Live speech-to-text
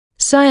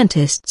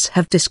Scientists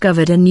have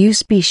discovered a new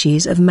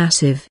species of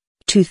massive,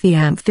 toothy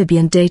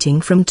amphibian dating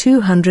from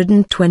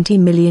 220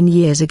 million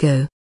years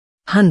ago.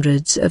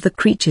 Hundreds of the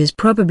creatures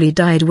probably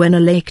died when a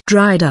lake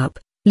dried up,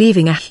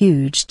 leaving a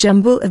huge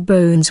jumble of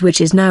bones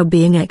which is now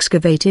being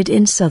excavated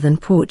in southern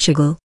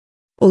Portugal.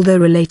 Although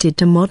related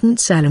to modern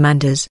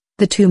salamanders,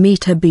 the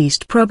 2-metre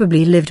beast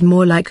probably lived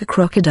more like a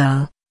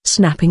crocodile,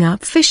 snapping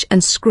up fish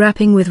and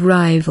scrapping with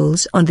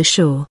rivals on the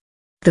shore.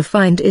 The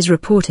find is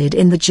reported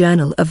in the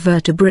Journal of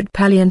Vertebrate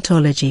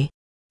Paleontology.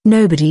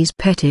 "Nobody's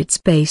pet, it's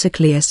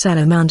basically a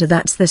salamander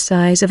that's the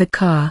size of a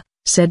car,"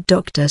 said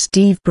Dr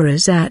Steve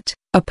Brusatte,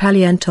 a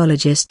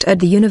paleontologist at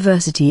the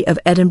University of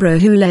Edinburgh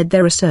who led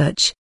their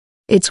research.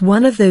 "It's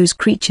one of those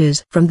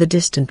creatures from the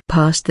distant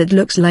past that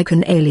looks like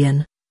an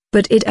alien,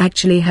 but it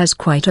actually has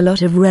quite a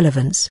lot of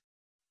relevance.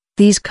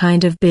 These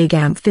kind of big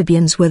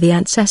amphibians were the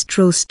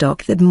ancestral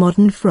stock that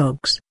modern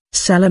frogs,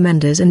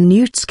 salamanders and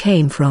newts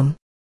came from.